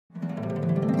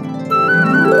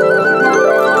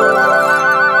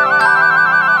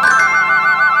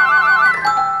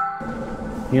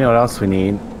You know what else we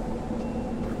need?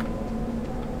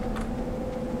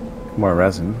 More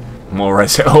resin. More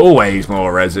resin. Always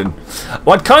more resin.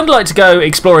 Well, I'd kind of like to go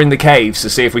exploring the caves to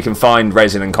see if we can find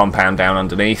resin and compound down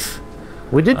underneath.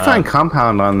 We did find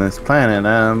compound on this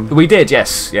planet. We did,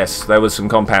 yes. Yes, there was some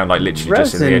compound, like, literally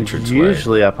just in the entrance.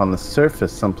 Usually up on the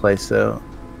surface someplace, though.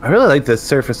 I really like the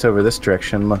surface over this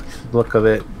direction. Look of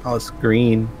it. Oh, it's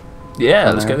green.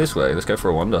 Yeah, let's go this way. Let's go for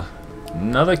a wander.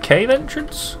 Another cave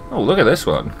entrance? Oh, look at this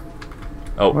one.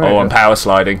 Oh, I'm power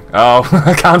sliding. Oh,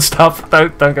 I can't stop.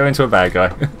 Don't go into a bad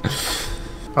guy.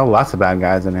 Oh, lots of bad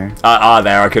guys in there.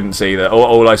 There. I couldn't see that.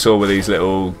 All I saw were these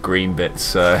little green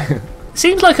bits.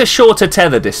 Seems like a shorter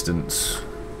tether distance.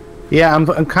 Yeah,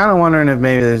 I'm kind of wondering if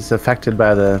maybe it's affected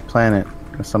by the planet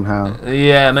somehow.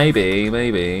 Yeah,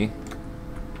 maybe.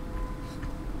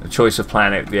 A choice of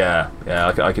planet. Yeah.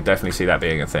 I could definitely see that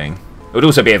being a thing. It would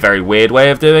also be a very weird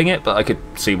way of doing it, but I could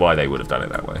see why they would have done it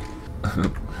that way.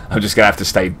 I'm just going to have to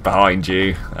stay behind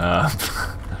you. Hope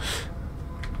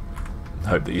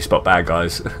that you spot bad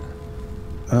guys.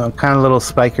 Kind of little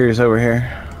spikers over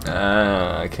here.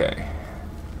 Okay.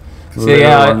 So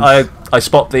yeah, I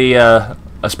spot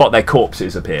their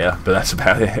corpses appear, but that's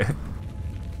about it.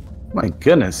 My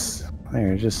goodness.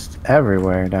 They're just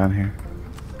everywhere down here.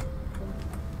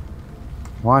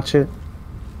 Watch it.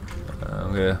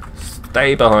 Yeah.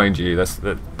 Stay behind you. That's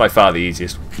by far the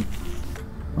easiest.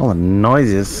 All the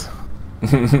noises.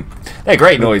 They're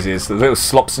great noises. The little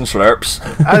slops and slurps.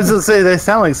 I was gonna say they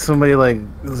sound like somebody like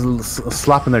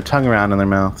slopping their tongue around in their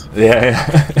mouth. Yeah.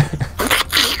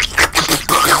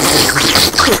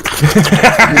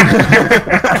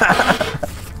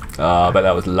 I bet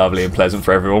that was lovely and pleasant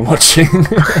for everyone watching.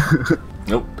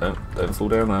 Nope, don't fall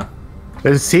down there.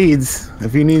 There's seeds.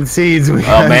 If you need seeds, we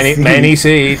got many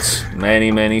seeds.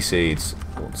 Many seeds.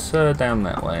 What's down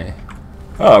that way?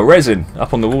 Oh, resin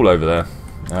up on the wall over there.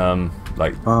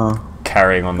 Like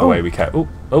carrying on the way we can.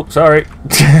 Oh, sorry.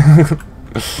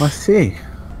 Let's see.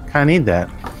 Kind of need that.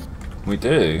 We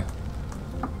do.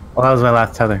 Well, that was my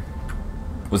last tether.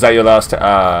 Was that your last?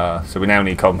 So we now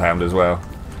need compound as well.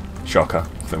 Shocker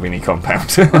that we need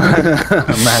compound.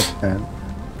 Imagine.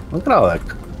 Look at all that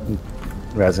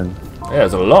resin. Yeah,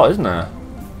 there's a lot, isn't there?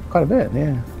 Quite a bit,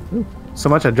 yeah. Ooh, so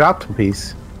much I dropped a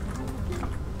piece.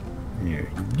 Here,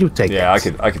 you take it. Yeah, I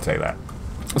could take that.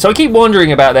 So I keep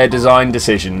wondering about their design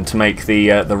decision to make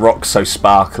the rocks so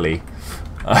sparkly.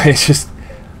 It's just,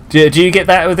 do you get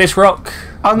that with this rock?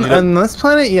 On this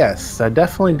planet, yes, I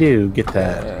definitely do get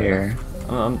that here.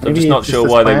 I'm just not sure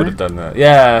why they would have done that.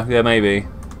 Yeah, maybe.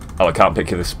 Oh, I can't pick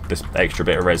this extra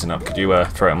bit of resin up. Could you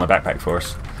throw it on my backpack for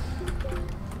us?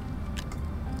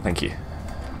 Thank you.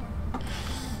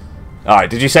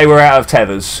 Alright, did you say we're out of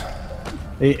tethers?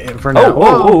 For now.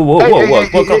 Whoa,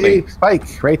 what got me?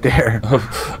 Spike, right there.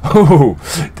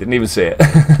 Didn't even see it.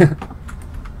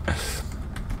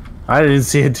 I didn't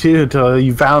see it too until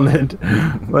you found it.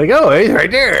 Like, oh, he's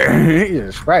right there. He's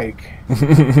a spike.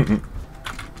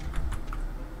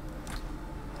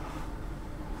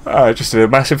 Just did a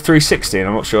massive 360 and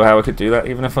I'm not sure how I could do that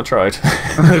even if I tried.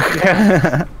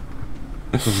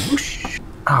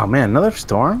 Oh man, another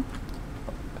storm?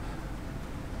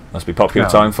 Must be popular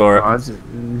time for it. No, it's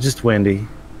just windy.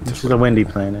 This is a windy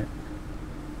planet.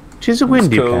 She's a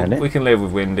windy planet. We can live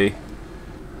with windy.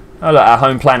 Oh look, our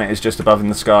home planet is just above in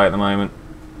the sky at the moment.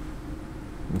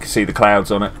 You can see the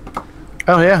clouds on it.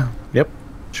 Oh yeah, yep,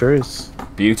 sure is.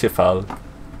 Beautiful.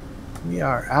 We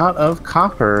are out of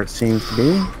copper, it seems to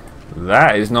be.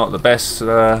 That is not the best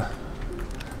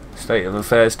state of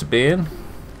affairs to be in.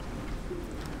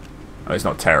 Oh, it's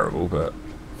not terrible, but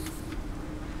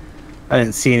I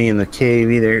didn't see any in the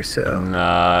cave either, so...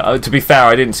 No, to be fair,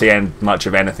 I didn't see much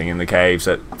of anything in the caves.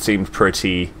 It seemed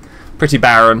pretty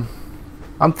barren.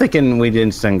 I'm thinking we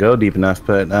didn't go deep enough,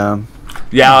 but...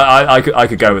 Yeah, I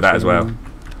could go with that as well.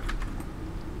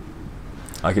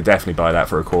 I could definitely buy that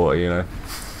for a quarter, you know.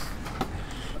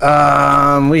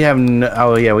 We have...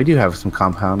 oh, yeah, we do have some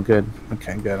compound. Good.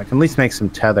 Okay, good. I can at least make some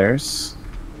tethers.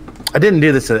 I didn't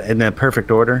do this in a perfect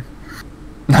order.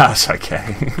 That's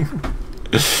okay.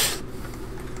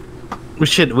 We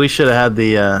should have had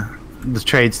the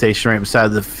trade station right beside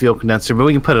the fuel condenser, but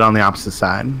we can put it on the opposite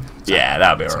side. Yeah,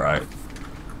 that'll be alright.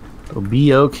 It'll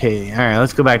be okay. Alright,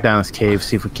 let's go back down this cave,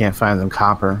 see if we can't find some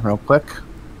copper real quick.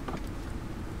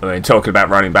 I mean, talking about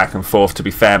running back and forth, to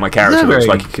be fair, my character looks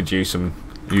like he could use some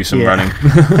running.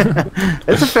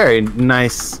 It's a very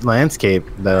nice landscape,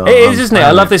 though. It is, isn't it?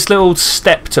 I love this little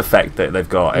stepped effect that they've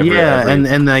got.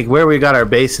 And like where we got our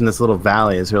base in this little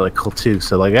valley is really cool too.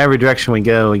 So like every direction we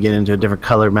go, we get into a different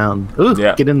color mountain. Ooh,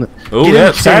 get in the. Ooh,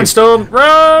 yeah, sandstorm,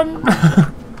 run!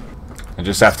 I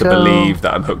just have to believe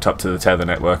that I'm hooked up to the tether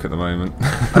network at the moment.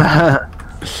 I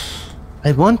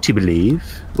want to believe.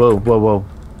 Whoa, whoa, whoa.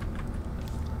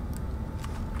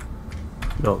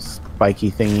 Little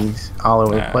spiky thingies all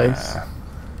over the place.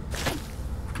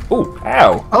 Oh,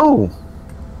 ow. Oh.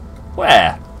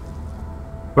 Where?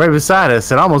 Right beside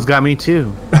us. It almost got me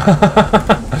too.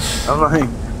 I'm like...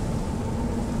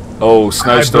 Oh,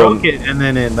 snowstorm. I broke it and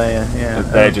then it, yeah.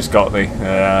 They just got me.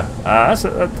 Yeah, that's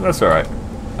all right.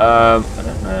 I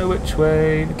don't know which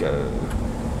way to go.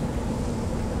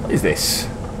 What is this?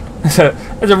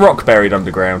 There's a rock buried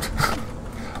underground.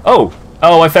 Oh,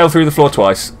 I fell through the floor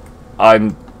twice.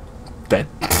 I'm dead.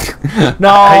 No.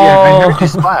 I heard you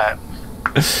splat.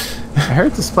 I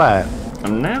heard the splat.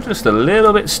 I'm now just a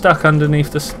little bit stuck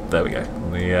underneath this. There we go.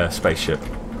 The spaceship.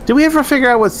 Did we ever figure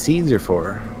out what seeds are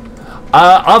for?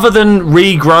 Other than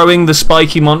regrowing the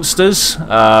spiky monsters,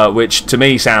 which to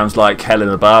me sounds like hell in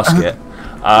a basket.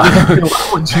 Why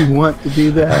would you want to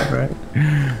do that, right?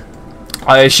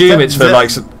 I assume it's for like.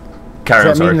 Carry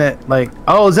on, sorry.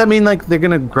 Does that mean like they're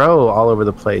gonna grow all over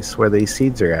the place where these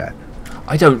seeds are at?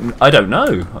 I don't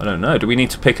know. Do we need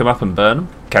to pick them up and burn them?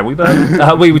 Can we burn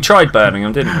them? We tried burning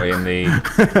them, didn't we? In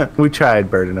the we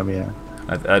tried burning them, yeah.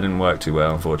 That didn't work too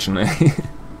well, unfortunately.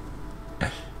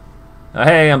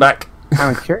 Hey, I'm back.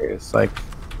 Kind of curious. Like,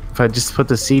 if I just put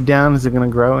the seed down, is it gonna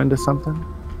grow into something?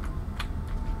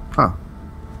 Huh.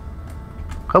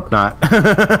 Hope not.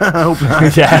 Hope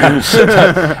not. Yeah.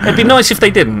 It'd be nice if they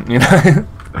didn't, you know.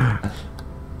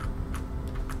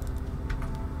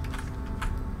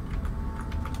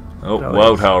 Oh,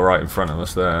 world hell right in front of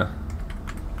us there.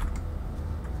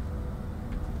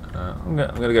 I'm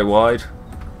gonna go wide.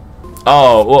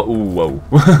 Oh, whoa.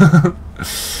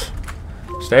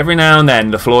 Just every now and then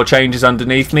the floor changes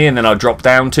underneath me, and then I drop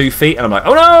down 2 feet, and I'm like,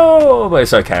 oh no! But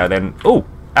it's okay. Then,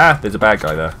 there's a bad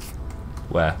guy there.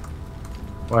 Where?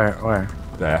 Where?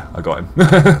 There, I got him.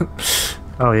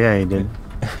 Oh yeah, you did.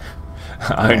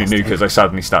 I only knew because I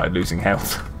suddenly started losing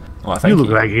health. Well, you look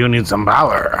like you need some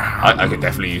power. I could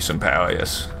definitely use some power,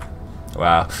 yes.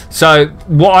 Wow. So,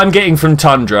 what I'm getting from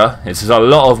Tundra is a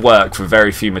lot of work for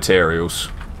very few materials.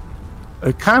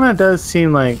 It kind of does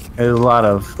seem like there's a lot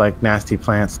of like nasty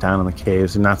plants down in the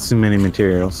caves and not too many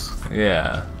materials.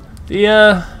 Yeah.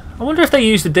 I wonder if they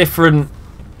used a different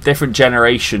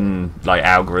generation like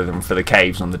algorithm for the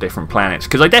caves on the different planets,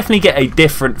 because I definitely get a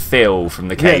different feel from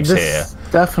the caves here.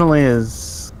 Definitely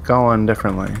is going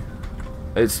differently.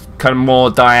 It's kind of more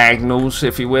diagonals,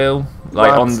 if you will,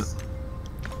 like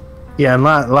yeah, a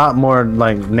lot more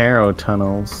like narrow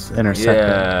tunnels intersecting.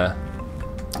 Yeah,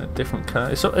 a different color.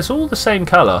 It's all the same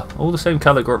color,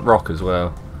 rock as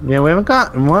well. Yeah, we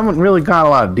haven't really got a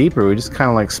lot deeper. We just kind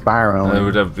of like spiraling.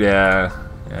 Yeah,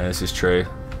 this is true.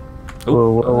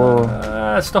 Ooh,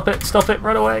 whoa. Stop it,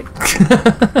 run away.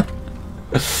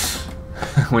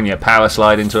 When you power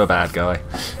slide into a bad guy.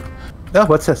 Oh,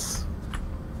 what's this?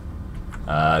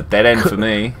 Dead end for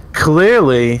me.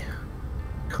 Clearly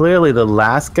the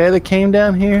last guy that came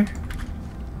down here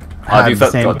has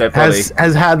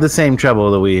had the same trouble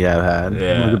that we have had.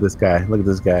 Yeah. Look at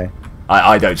this guy.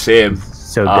 I don't see him. He's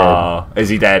so dead. Is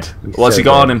he dead? What's he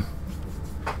got on him?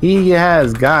 He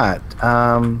has got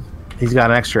he's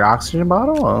got an extra oxygen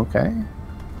bottle. Okay.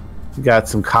 He got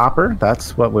some copper.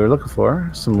 That's what we were looking for.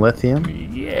 Some lithium.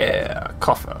 Yeah,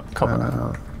 copper.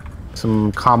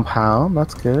 Some compound.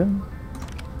 That's good.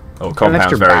 Oh, compound's an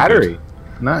extra very battery. Good.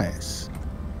 Nice.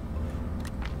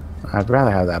 I'd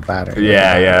rather have that battery.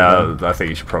 Yeah. I think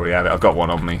you should probably have it. I've got one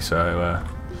on me, so.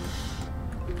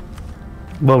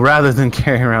 Well, rather than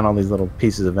carrying around all these little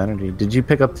pieces of energy, did you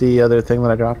pick up the other thing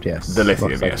that I dropped? Yes. The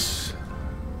lithium, yes.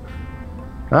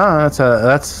 Oh,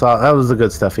 that was the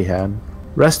good stuff he had.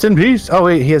 Rest in peace. Oh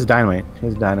wait, he has dynamite.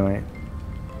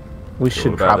 We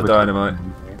should probably the dynamite.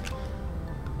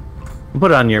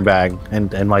 Put it on your bag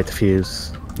and light the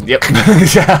fuse. Yep. I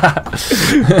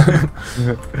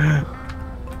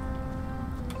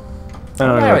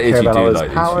don't care about all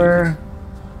this power.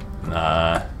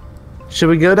 Nah. Should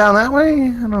we go down that way?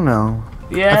 I don't know.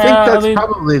 Yeah, I think that's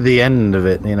probably the end of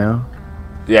it. You know.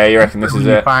 Yeah, you reckon this is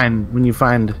it?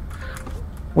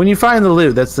 When you find the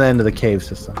loot, that's the end of the cave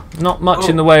system. Not much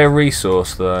in the way of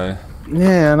resource, though.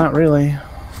 Yeah, not really.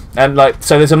 And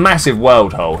so there's a massive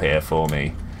world hole here for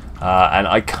me. And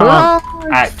I can't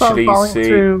actually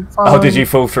see. Oh, did you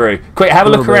fall through? Quick, have a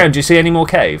look around. Do you see any more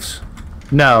caves?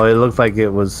 No, it looked like it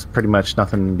was pretty much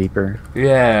nothing deeper.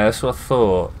 Yeah, that's what I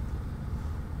thought.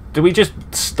 Do we just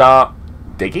start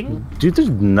digging? Dude, there's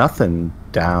nothing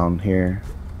down here.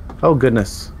 Oh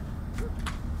goodness.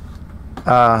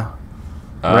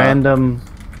 Random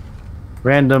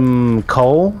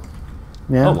coal.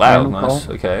 Yeah. Oh wow, random nice.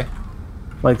 coal. Okay.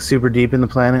 Like super deep in the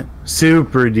planet.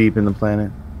 Super deep in the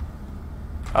planet.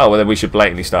 Oh well, then we should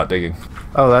blatantly start digging.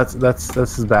 Oh,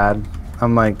 this is bad.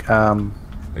 I'm like, Are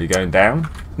you going down?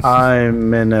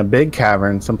 I'm in a big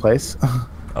cavern someplace.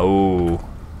 Oh.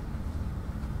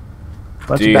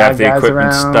 Bunch Do of you bad have the guys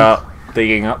equipment to around. start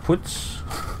digging upwards?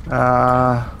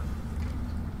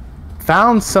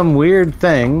 Found some weird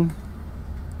thing.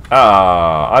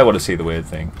 Ah, I want to see the weird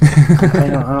thing. I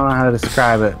don't know how to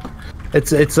describe it.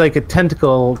 It's like a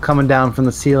tentacle coming down from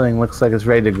the ceiling. Looks like it's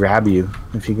ready to grab you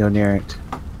if you go near it.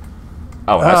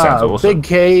 Oh, that sounds awesome. Big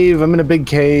cave. I'm in a big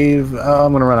cave. Oh,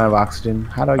 I'm gonna run out of oxygen.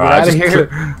 How do I get out of here?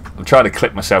 I'm trying to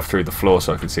clip myself through the floor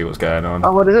so I can see what's going on.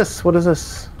 Oh, what is this? What is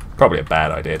this? Probably a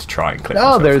bad idea to try and clip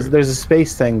Oh, myself there's a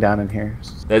space thing down in here.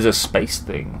 There's a space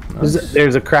thing. Nice.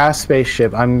 There's a crashed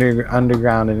spaceship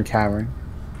underground in a cavern.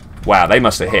 Wow, they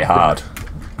must have hit hard.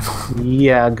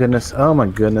 Yeah, goodness. Oh my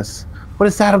goodness. What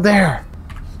is that up there?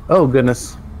 Oh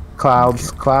goodness. Clouds.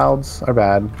 Clouds are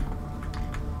bad.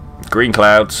 Green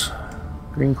clouds.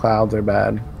 Green clouds are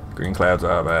bad. Green clouds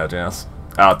are bad, yes.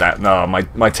 Oh, no,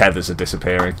 my tethers are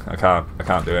disappearing. I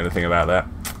can't do anything about that.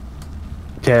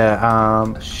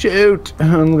 Yeah, shoot.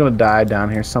 I'm gonna die down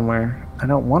here somewhere. I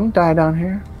don't want to die down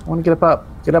here. I want to get up.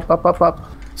 Get up.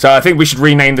 So I think we should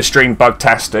rename the stream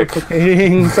Bugtastic.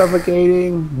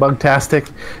 Suffocating.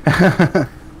 Bugtastic.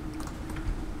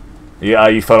 Yeah,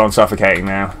 are you full on suffocating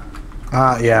now?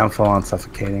 Yeah, I'm full on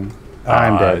suffocating.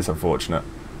 I'm dead. It's unfortunate.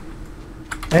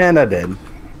 And I did.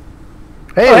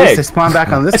 Hey, at least I spawned back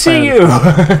on this I see you!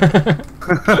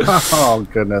 Oh,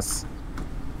 goodness.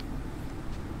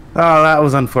 Oh, that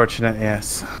was unfortunate,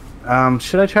 yes.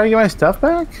 Should I try to get my stuff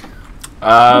back?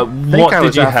 What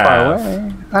did you have?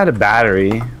 I had a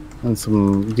battery and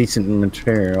some decent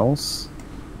materials.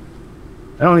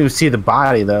 I don't even see the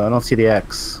body, though. I don't see the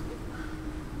X.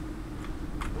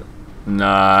 No,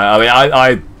 I mean,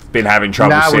 I've been having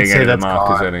trouble seeing any of the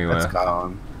markers gone. anywhere. That's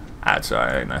gone. That's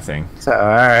alright, nothing. So,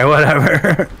 alright,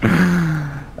 whatever.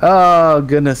 Oh,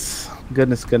 goodness.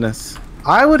 Goodness.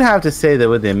 I would have to say that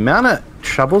with the amount of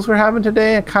troubles we're having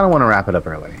today, I kind of want to wrap it up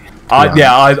early.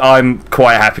 I'm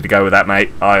quite happy to go with that,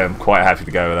 mate. I am quite happy to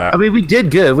go with that. I mean, we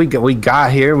did good. We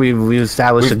got here. We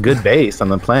established a good base on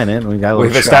the planet.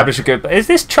 We've established a good... Is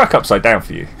this truck upside down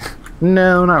for you?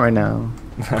 No, not right now.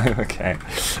 Okay.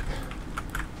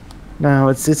 No,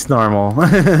 it's normal.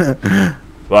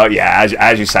 Well, yeah,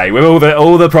 as you say, with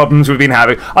all the problems we've been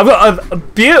having, I've got a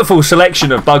beautiful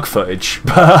selection of bug footage.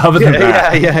 But other than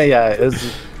that, yeah, it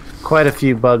was quite a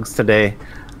few bugs today.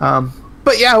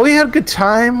 But yeah, we had a good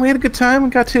time. We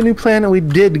got to a new planet. We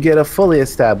did get a fully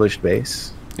established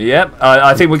base. Yep,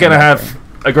 I think we're going to have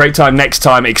a great time next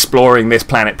time exploring this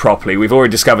planet properly. We've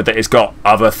already discovered that it's got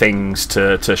other things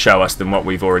to show us than what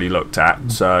we've already looked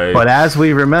at. So, but as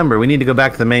we remember, we need to go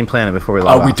back to the main planet before we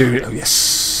log off. We do. Oh, yes.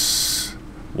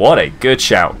 What a good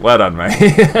shout. Well done, mate.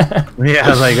 Yeah, I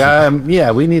was like,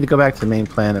 yeah, we need to go back to the main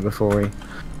planet before we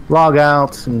log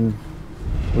out, and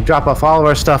we'll drop off all of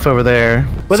our stuff over there.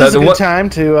 But this is a good time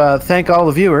to thank all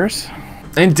the viewers.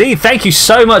 Indeed, thank you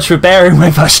so much for bearing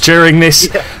with us during this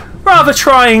rather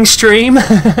trying stream.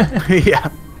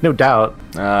 Yeah, no doubt.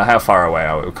 How far away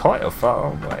are we? Quite a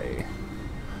far away.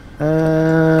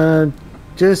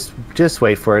 Just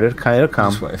wait for it. It'll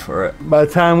come. Just wait for it. By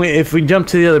the time if we jump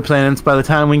to the other planets, by the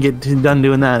time we get done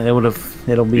doing that,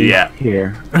 it'll be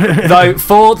here. Though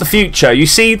for the future, you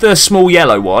see the small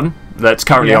yellow one that's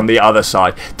currently on the other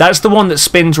side. That's the one that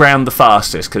spins around the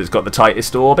fastest because it's got the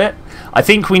tightest orbit. I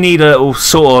think we need a little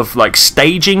sort of like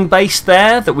staging base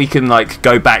there that we can like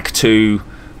go back to.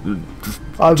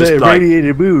 Oh, the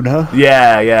irradiated moon, huh?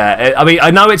 Yeah. I mean,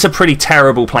 I know it's a pretty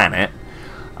terrible planet.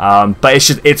 But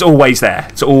it's always there.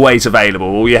 It's always available.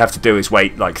 All you have to do is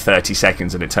wait like 30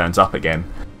 seconds and it turns up again.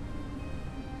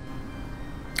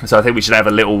 So I think we should have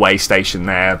a little way station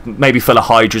there. Maybe full of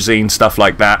hydrazine, stuff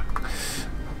like that.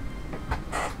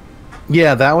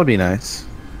 Yeah, that would be nice.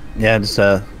 Yeah, just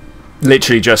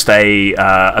literally just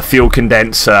a fuel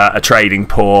condenser, a trading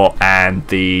port, and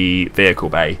the vehicle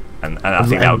bay. And I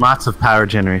think that would... lots of power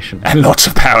generation. And lots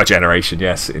of power generation,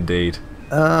 yes, indeed.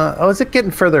 Oh, is it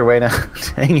getting further away now?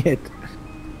 Dang it.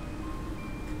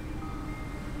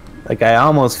 Like, I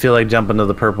almost feel like jumping to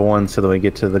the purple one so that we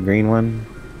get to the green one.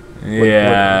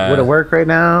 Yeah. Would it work right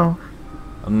now?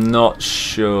 I'm not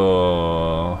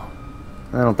sure.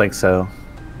 I don't think so.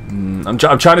 I'm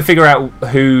trying to figure out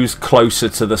who's closer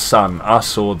to the sun,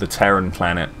 us or the Terran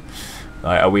planet.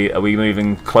 Like, are we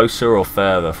moving closer or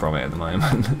further from it at the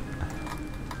moment?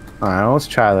 Alright, let's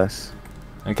try this.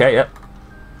 Okay, yep.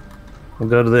 We'll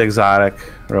go to the exotic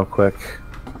real quick.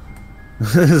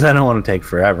 Because I don't want to take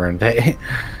forever and take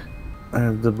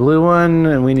the blue one,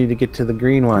 and we need to get to the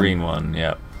green one. Green one,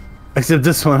 yep. Except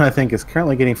this one, I think, is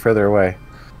currently getting further away.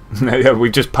 Yeah, we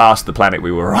just passed the planet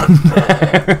we were on.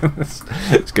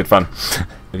 It's good fun.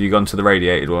 Have you gone to the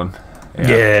radiated one?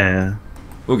 Yeah.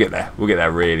 We'll get there. We'll get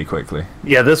there really quickly.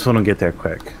 Yeah, this one will get there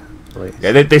quick. Please.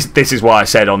 Yeah, this is why I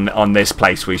said on this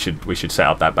place we should set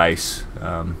up that base.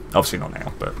 Obviously not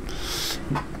now, but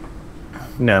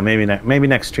no, maybe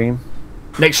next stream.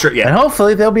 Next stream, yeah. And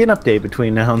hopefully there'll be an update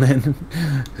between now and then.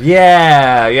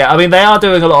 Yeah. I mean, they are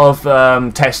doing a lot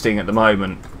of testing at the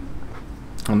moment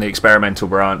on the experimental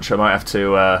branch. I might have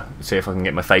to see if I can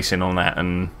get my face in on that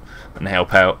and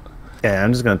help out. Yeah,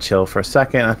 I'm just gonna chill for a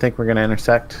second. I think we're gonna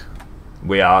intersect.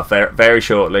 We are very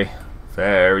shortly.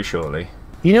 Very shortly.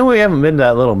 You know, we haven't been to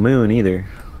that little moon either.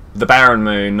 The barren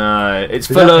moon. It's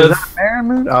full of. Is that barren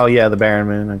moon? Oh yeah, the barren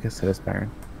moon. I guess it is barren.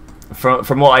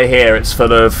 From what I hear, it's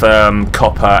full of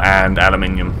copper and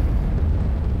aluminium.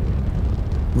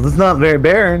 Well, it's not very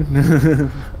barren.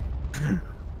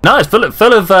 No, it's full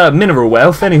of mineral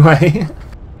wealth anyway.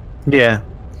 Yeah,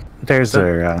 there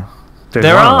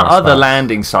are other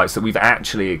landing sites that we've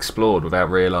actually explored without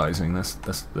realizing.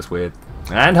 That's weird.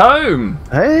 And home.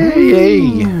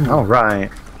 Hey. All right,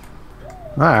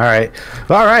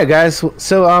 guys.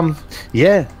 So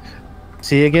yeah.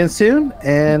 See you again soon,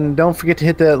 and don't forget to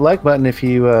hit that like button if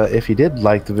you did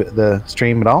like the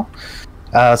stream at all.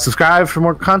 Subscribe for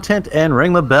more content and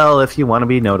ring the bell if you want to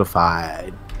be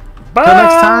notified. Bye. Till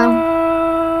next time.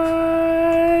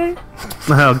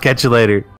 I'll catch you later.